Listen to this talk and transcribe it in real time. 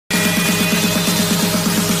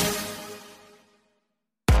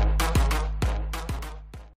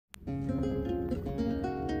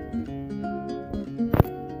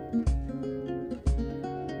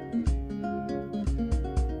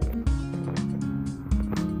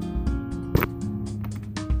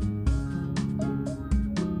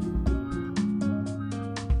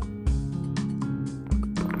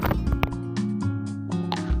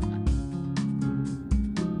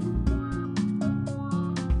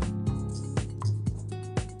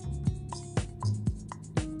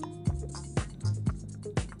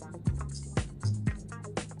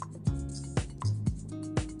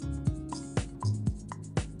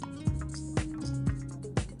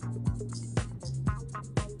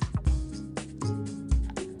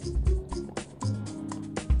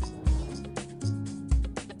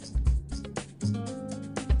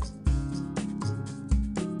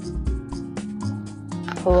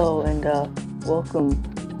Hello and welcome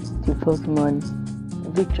to Pokemon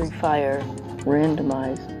Victory Fire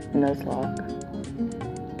Randomized Nuzloke.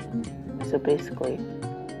 So basically,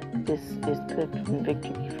 this is Pokemon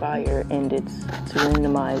Victory Fire and it's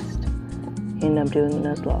randomized, and I'm doing the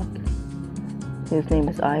Nuzloke. His name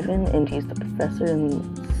is Ivan and he's the professor in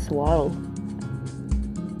Swaddle,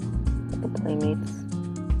 the Playmates,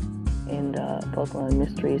 and Pokemon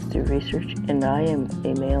Mysteries through research, and I am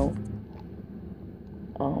a male.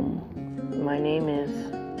 My name is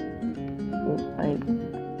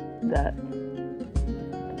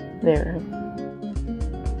there.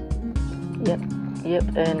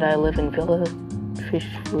 Yep, and I live in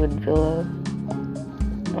Fishwood Villa.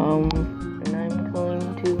 And I'm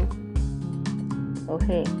going to, oh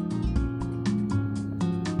hey,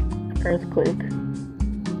 earthquake.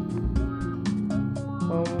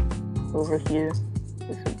 Over here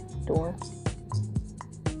is a door.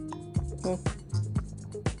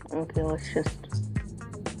 Okay, let's just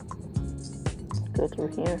go through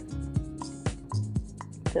here,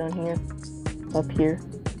 down here, up here,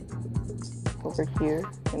 over here,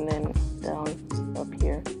 and then down, up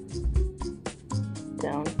here,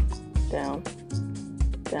 down, down,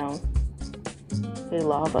 down. Hey,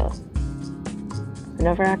 lava. I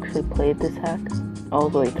never actually played this hack all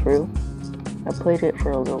the way through. I played it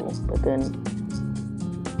for a little, but then,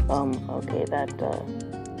 okay,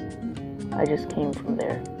 I just came from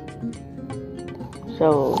there.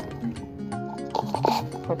 So,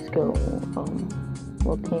 let's go,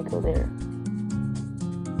 we can't go there.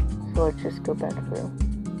 So let's just go back through.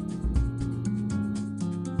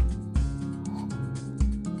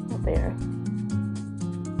 There.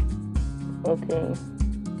 Okay.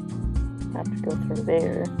 Have to go through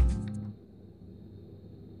there.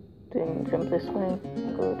 Then jump this way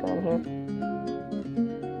and go down here.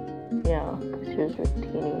 Yeah, because here's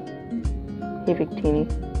Victini. Hey Victini.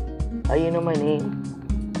 You know my name.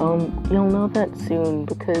 You'll know that soon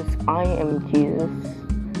because I am Jesus.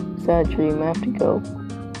 Sad dream, I have to go.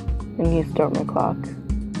 I need to start my clock. I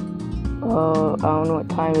don't know what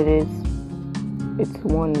time it is. It's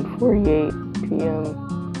 1:48 p.m.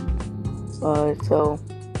 So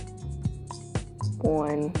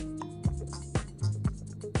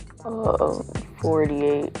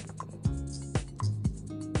 1:48.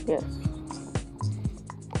 Yes.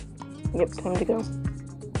 Yep, time to go.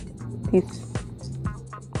 Peace.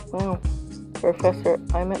 Wow. Professor,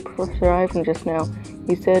 I met Professor Ivan just now.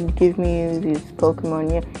 He said give me these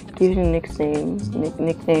Pokemon. Yeah, give you a nickname.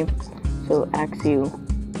 So Axew.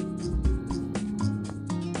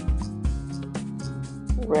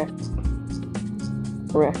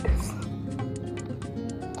 Rex.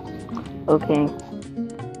 Okay.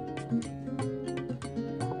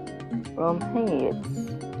 Hey, it's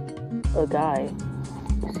a guy.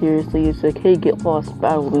 Seriously, it's like, hey, get lost,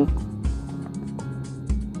 battle loop.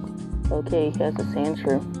 Okay, he has a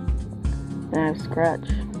Sandshrew. And I have Scratch.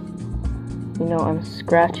 You know, I'm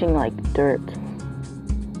scratching like dirt.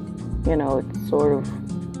 You know, it's sort of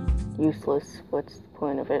useless. What's the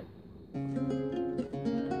point of it?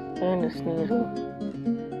 And a Sneasel.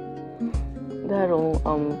 That'll,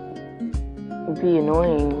 be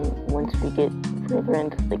annoying once we get further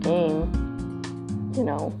into the game. You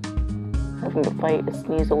know, having to fight a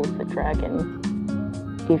Sneasel with a dragon.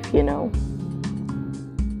 If you know.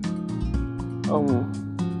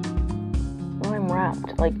 I'm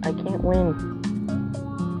wrapped. Like, I can't win.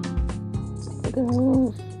 I'm gonna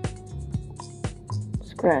lose.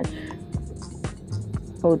 Scratch.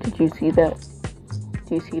 Oh, did you see that?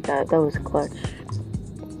 Do you see that? That was clutch.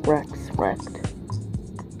 Rex.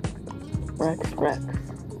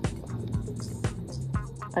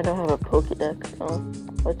 I don't have a Pokédex, so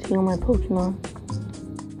let's heal my Pokemon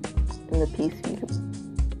in the PC,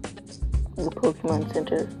 the Pokemon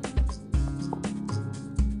Center.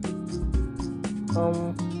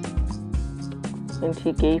 And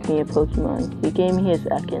he gave me a Pokemon. He gave me his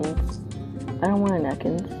Ekans. I don't want an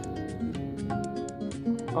Ekans.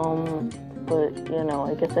 But, you know,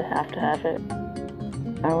 I guess I have to have it.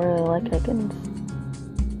 I don't really like Ekans.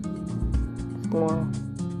 It's more...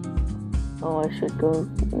 Oh, I should go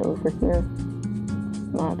over here.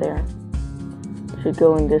 Not there. I should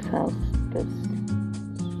go in this house, because...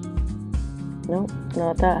 Nope,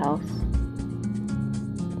 not that house.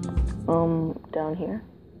 Down here?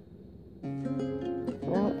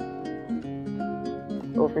 No.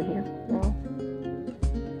 Over here? No.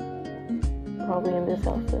 Probably in this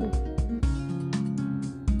house then.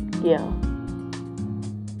 Yeah.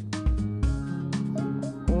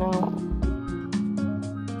 No.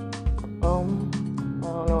 I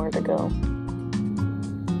don't know where to go.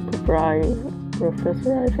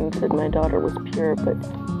 Professor Ivan said my daughter was pure, but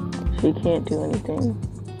she can't do anything,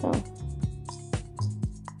 so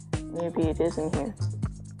maybe it is in here.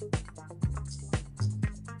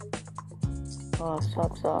 Oh,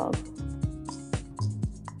 sob.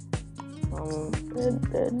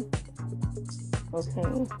 Bed. Okay.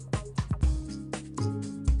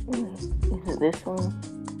 Is it this one?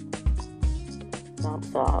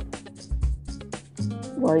 Sob.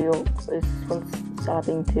 Is this one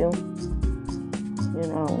sobbing too? You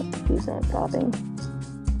know, she's not sobbing.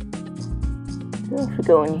 Do I have to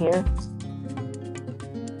go in here?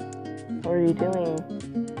 What are you doing?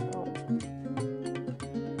 Oh.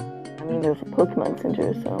 I mean, there's a Pokemon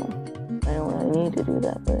Center, so I don't really need to do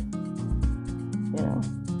that, but, you know.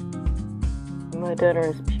 My daughter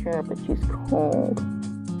is pure, but she's cold.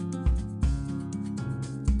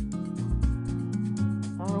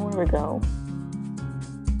 I don't know where to go.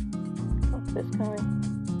 Oh, this guy.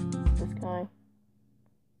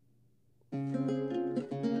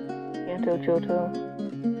 Kanto, Johto,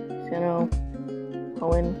 Sinnoh,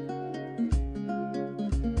 Hoenn,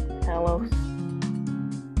 Talos.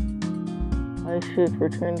 I should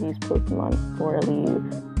return these Pokemon before I leave.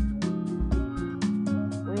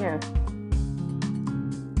 Where?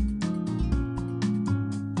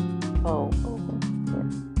 Oh, here.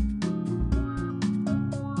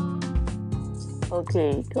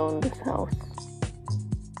 Okay, go in this house.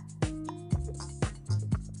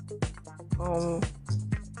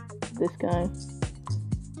 This guy.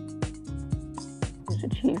 There's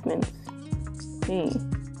achievements. Hey.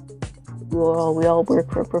 We all work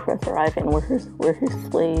for Professor Ivan. We're his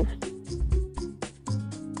slaves.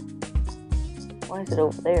 Why is it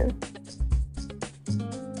over there?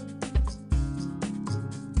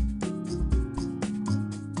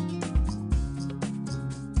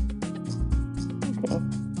 Okay.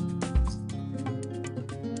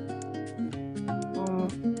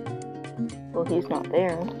 Well, he's not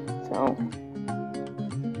there, so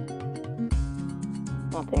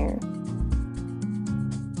not there.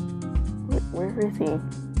 Where is he?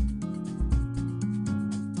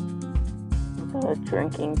 A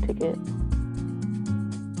drinking ticket.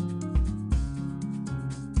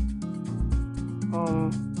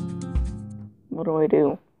 What do I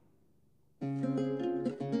do?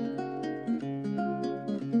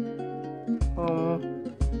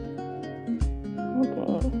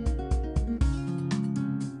 Okay.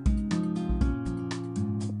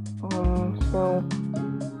 So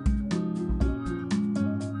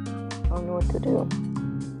I don't know what to do.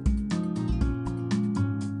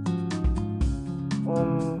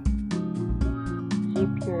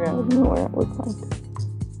 Sheep here out of nowhere, it looks like.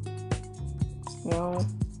 No.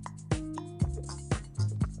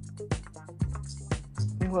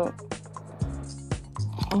 What?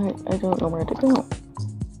 I don't know where to go.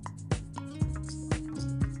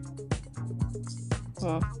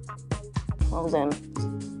 Well then.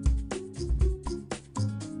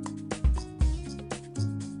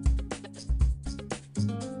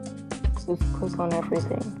 Just click on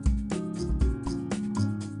everything.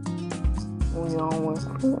 We all work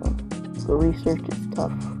for the research is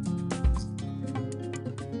tough.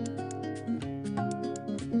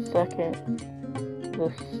 Second, the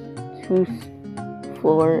 2nd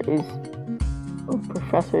floor is a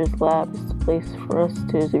professor's lab. It's a place for us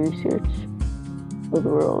to do research of the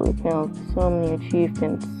world. We can have so many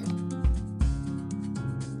achievements.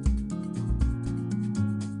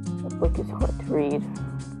 The book is hard to read.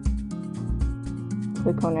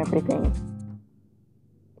 Click on everything.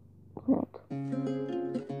 Plant.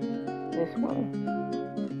 This one.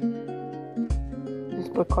 Is this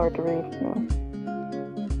book hard to read? No.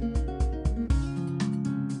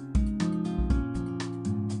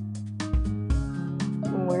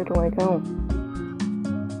 Where do I go?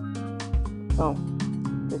 Oh,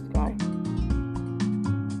 this guy.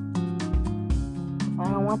 I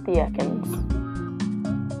don't want the Ekans.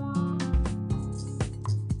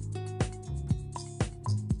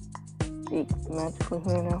 See, magically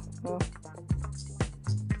here now?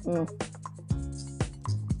 No?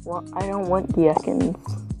 Well, I don't want the Ekans.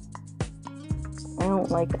 I don't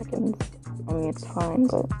like Ekans. I mean, it's fine,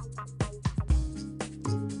 but...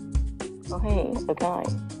 Oh, hey, a guy.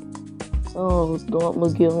 Oh, don't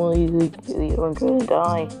look at me, you're gonna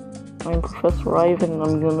die. I'm Professor Ivan and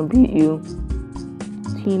I'm gonna beat you.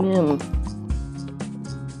 Team M.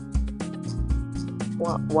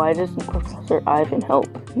 Why doesn't Professor Ivan help?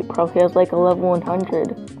 He probably has like a level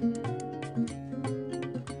 100.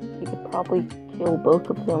 He could probably kill both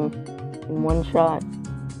of them in one shot.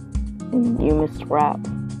 And you missed rap.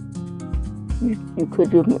 You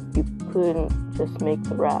couldn't just make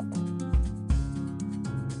the rap.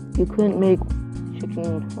 You couldn't make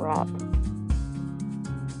chicken wrap.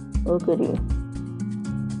 Oh goody.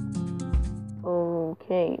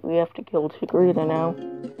 Okay, we have to kill Chikorita now.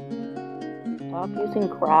 Stop using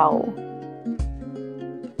Growl.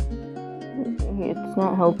 It's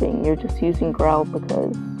not helping, you're just using Growl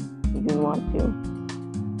because you didn't want to.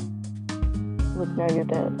 Look, now you're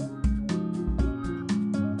dead.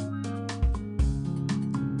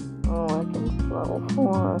 Oh, I can level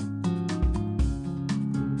 4.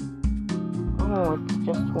 Oh, it's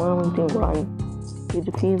just willing to run. You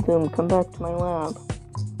defeat them, come back to my lab.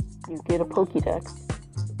 You get a Pokédex.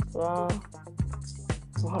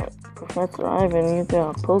 What? Professor Ivan, you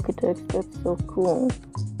got a Pokédex? That's so cool.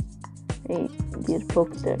 Hey, get a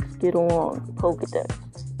Pokédex. Get along. Pokédex.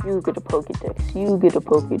 You get a Pokédex. You get a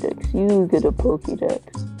Pokédex. You get a Pokédex.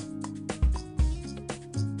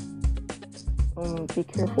 Be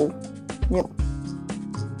careful. Yep.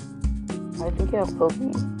 I think I have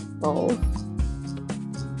Pokéballs.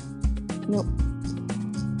 Nope.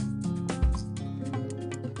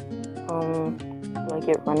 Do I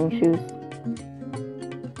get running shoes?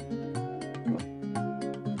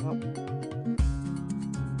 Nope.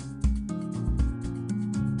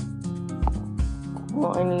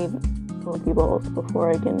 Well, I need Pokeballs before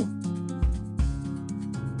I can...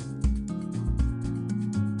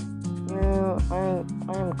 Yeah, I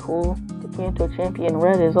am cool. The Kanto Champion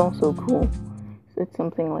Red is also cool. It's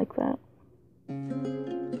something like that.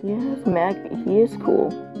 Yes, he is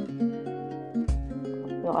cool.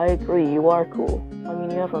 No, I agree, you are cool. I mean,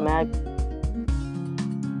 you have a mag...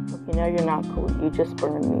 Okay, now you're not cool. You just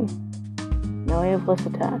burned me. Now I have less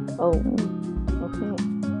attack. Oh, okay.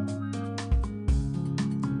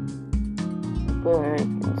 But I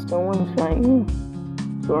can still one-shot you.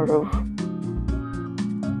 Sort of.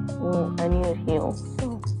 Well, I need a heal,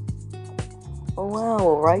 so... Oh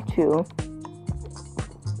wow, Raichu.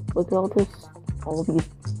 Look at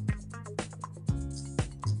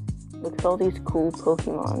look at all these cool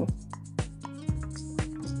Pokemon.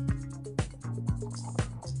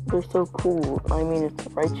 They're so cool. I mean, it's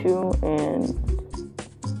Raichu, and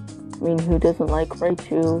I mean, who doesn't like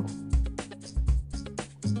Raichu?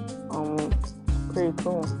 It's pretty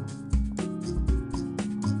cool.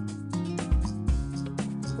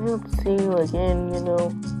 We hope to see you again, you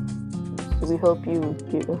know. So we hope you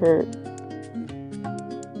get hurt.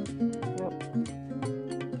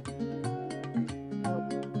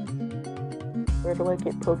 Where do I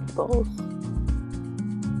get Pokeballs?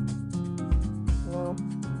 No.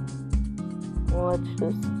 Well, let's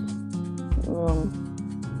just,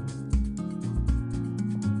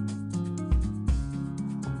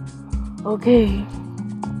 okay.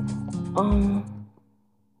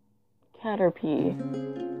 Caterpie.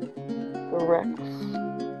 Rex.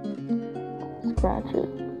 Scratch it.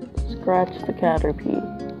 Scratch the Caterpie.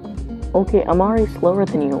 Okay, I'm already slower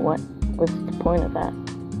than you. What's the point of that?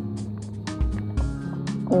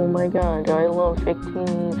 Oh my god, I love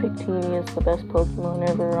Victini. Victini is the best Pokemon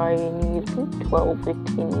ever. I need 12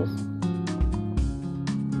 Victinis.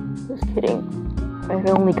 Just kidding. I can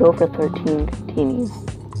only go for 13 Victinis.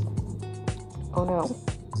 Oh no.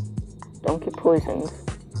 Don't get poisoned.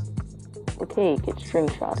 Okay, get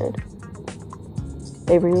string-shotted.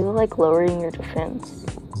 They really like lowering your defense.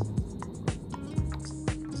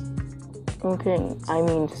 Okay, I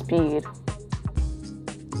mean speed.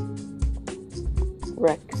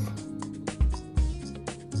 Rex.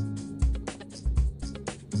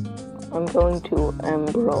 I'm going to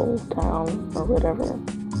Emerald Town, or whatever.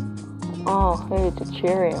 Oh, hey, it's a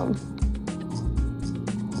Cherium.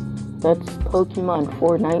 That's Pokemon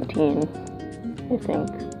 419, I think.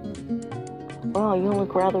 Wow, you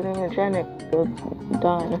look rather energetic.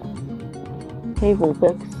 Die. Hey,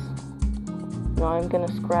 Vulpix. Now I'm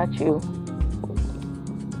gonna scratch you.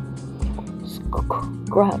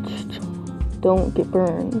 Scratched. Don't get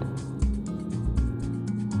burned.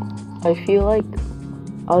 I feel like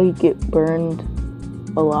I get burned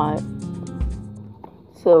a lot.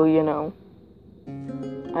 So, you know,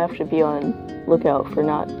 I have to be on lookout for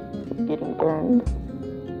not getting burned.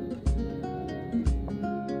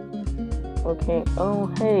 Okay, oh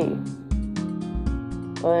hey.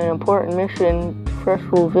 An important mission,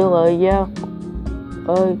 Freshwell Villa, yeah.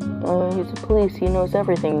 He's a police, he knows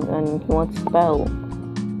everything, and he wants to battle.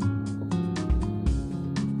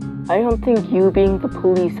 I don't think you being the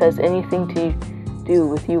police has anything to do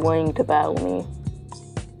with you wanting to battle me.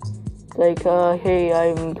 It's like, hey,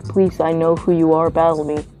 I'm the police, I know who you are, battle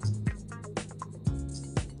me.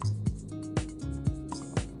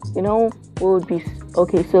 You know, what would be...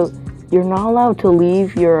 Okay, so, you're not allowed to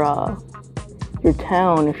leave your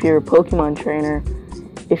town if you're a Pokemon trainer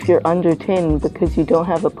if you're under 10 because you don't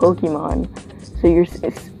have a Pokemon. So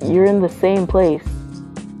you're in the same place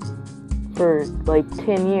for like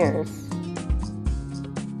 10 years.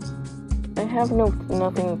 I have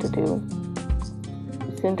nothing to do.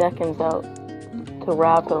 Send Ekans out to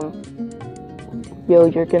wrap him. Yo,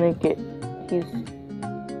 you're gonna get...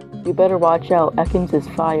 You better watch out. Ekans is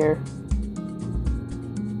fire.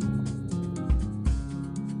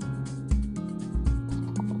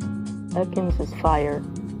 Ekans is fire.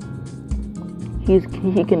 He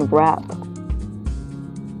can rap.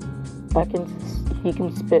 Ekans, he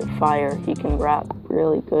can spit fire. He can rap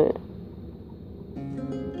really good.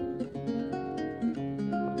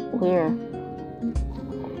 Here.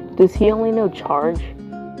 Does he only know charge?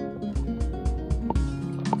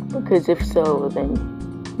 Because if so, then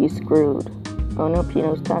he's screwed. Oh nope, he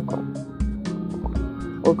knows tackle.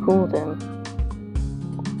 Well, cool then.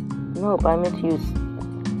 Nope, I meant to use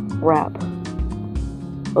rap.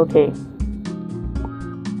 Okay.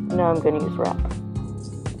 Now I'm gonna use rap.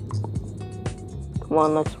 Come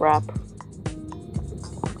on, let's rap.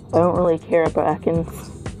 I don't really care about Ekans.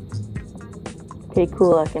 Okay,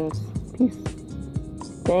 cool, Ekans. Peace.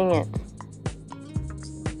 Dang it.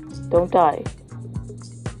 Don't die.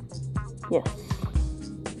 Yes.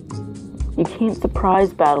 You can't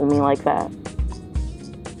surprise battle me like that.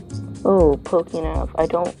 Oh, Pokénav. I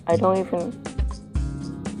don't even...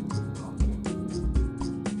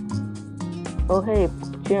 Oh, hey,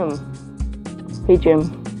 Jim. Hey,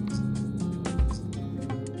 Jim.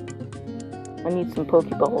 I need some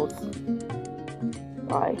Pokeballs.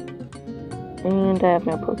 Bye. And I have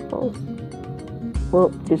no Pokeballs. Well,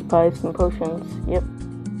 just buy some potions. Yep.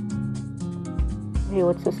 Hey,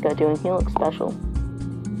 what's this guy doing? He looks special.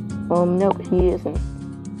 Nope, he isn't.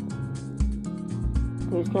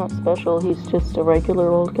 He's not special, he's just a regular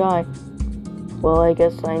old guy. Well, I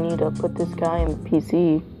guess I need to put this guy in the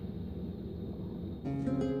PC.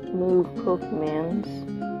 Move Pokemans.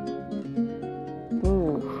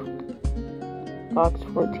 Move. Box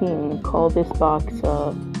 14. Call this box,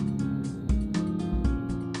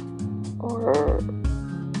 or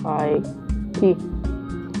IP.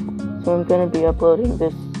 So I'm gonna be uploading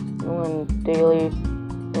this one daily,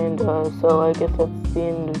 and so I guess that's the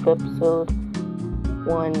end of episode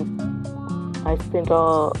 1. I spent a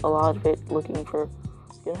lot of it looking for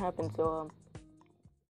what's gonna happen, so